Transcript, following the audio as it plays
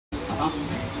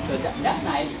So that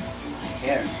knife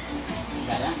here.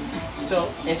 Got it?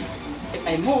 So if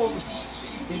I move,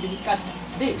 it will cut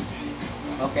this.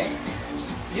 Okay?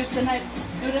 Use the knife.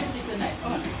 Direct use the knife.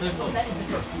 Come on. That is the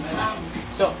first.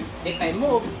 So if I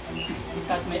move, you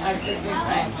cut my artery,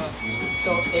 right?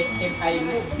 So if I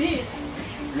move this,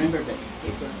 remember that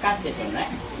it will cut this one, right?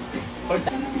 Hold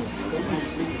that.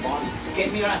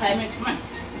 Give me your assignment, come on.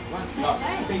 No,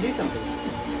 so you do something.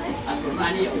 As for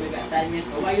money, you will assignment.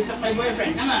 Oh, why you took my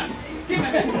boyfriend? Come on. Give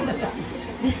me that.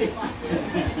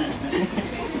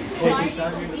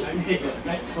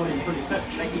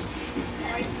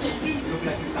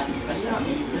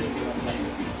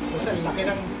 Laki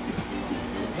ng...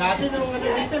 Dati nung ano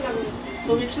dito,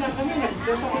 2 weeks lang kami,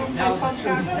 nag-dos ako ng 5 pounds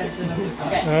kagad.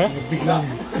 Okay. Biglang.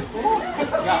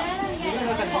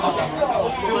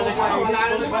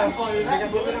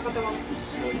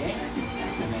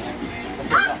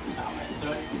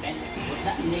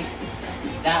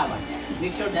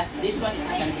 Make sure that this one is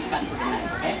not going to be cut for the knife,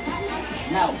 okay?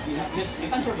 Now, you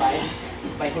can survive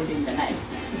by holding the knife.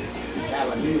 That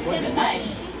one, when you hold the knife,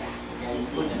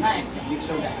 make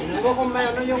sure that it's not Kung may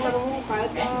ano yung ano mo,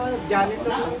 kahit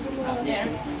janitor. up there,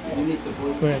 you need to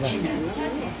hold it in there.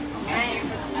 Okay?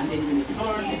 And then when you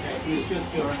turn, you shoot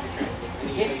your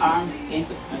hit arm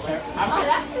into her armpit.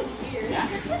 Yeah?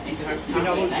 Into her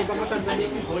armpit. And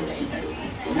then you hold the inner.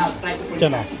 Now, try to pull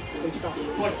it out.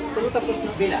 Pull. Pero tapos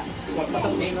na. Bila.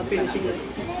 Patapos na finishing.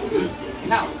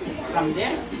 Now, from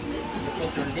there, you put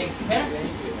your legs here,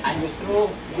 and you throw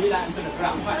Bila into the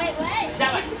ground. Wait.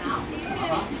 That one.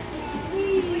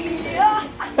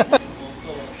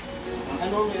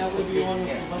 Ano, may ako di yung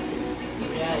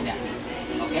Yeah.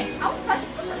 Okay? No. You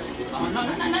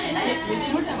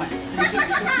should hold that one. You should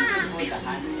hold the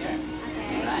hand here.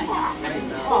 Alright? And then,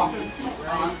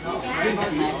 bring the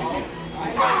knife in there.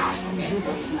 Okay,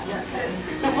 so it's not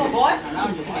What?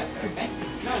 around your hip, okay?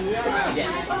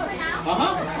 Yes.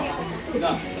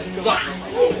 Go.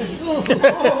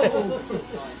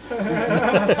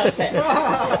 Okay.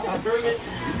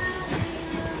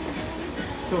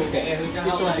 So,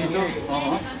 ito dito.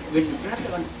 Which is grab the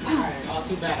one.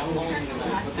 Too bad, I'm going to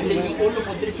And then yung ulo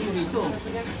mo, diretso mo dito.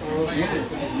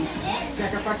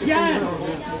 Yan!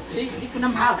 See, hindi ko na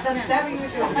mahal.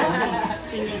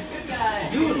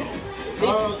 Yun! See?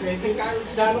 Okay,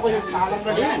 dano ko yung talang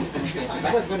na yan.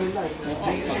 Dapat ganun lang.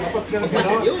 Dapat ganun.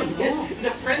 Yun!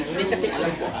 Hindi kasi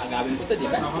alam ko, gawin ko ito, di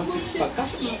ba?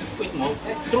 Pagka-quit mo,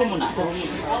 throw mo na.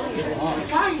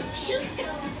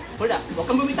 Hold up, huwag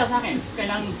kang bumitaw sa akin.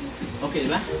 Kailangan, okay, di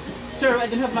ba? Sir, I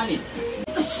don't have money.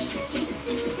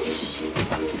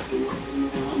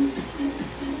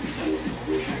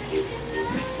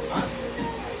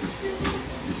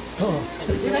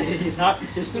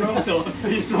 He's strong so.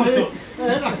 He don't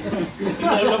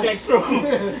look like strong.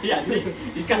 Yeah,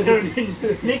 he can turn in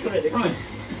Nick already. Come on.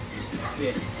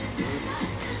 Yeah.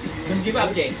 Don't give up,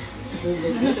 Jay.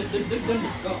 Don't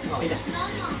go. Okay, da.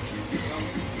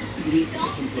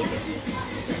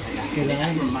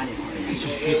 Kailangan money.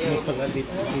 susukit mo pala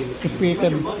dito sa kilid.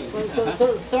 Kipitan.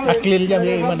 Sorry. Aklil niya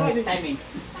yung iba na. Timing.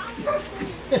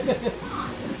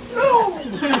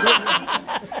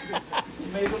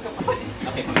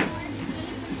 Okay, come on.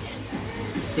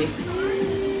 See?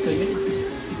 So yun.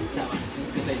 Tama.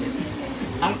 Just like this.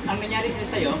 Ang nangyari kasi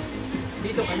sa'yo,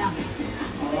 dito ka lang.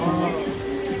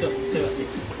 So what's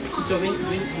this? So when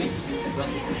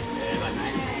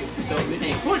so when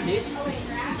I hold this,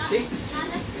 see?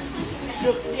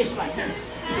 Shoot this right here.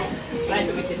 Try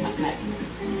to get this knife.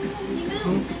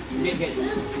 Get it.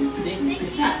 See?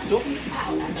 It's not. So,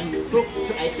 I can prove.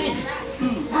 So I change.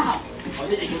 Wow. Oh,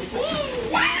 then I go this way.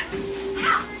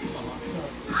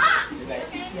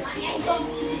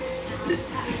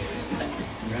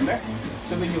 Remember?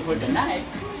 So when you hold the knife,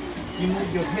 you move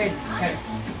your head here.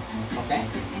 Okay?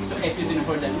 So if you didn't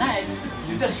hold the knife,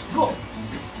 you just go.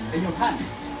 And your hand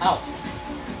out.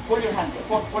 Pull your hand.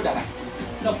 Pull that one.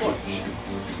 No, pull.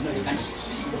 No, you can't.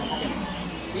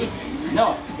 See?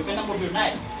 No, you cannot move your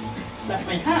knife. Plus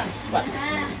my hands. Plus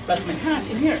my hands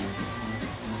in here.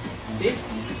 See?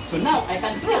 So now I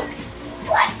can throw.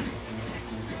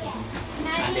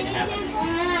 And then have it.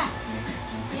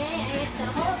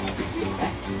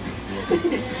 Okay?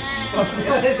 You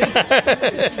got it?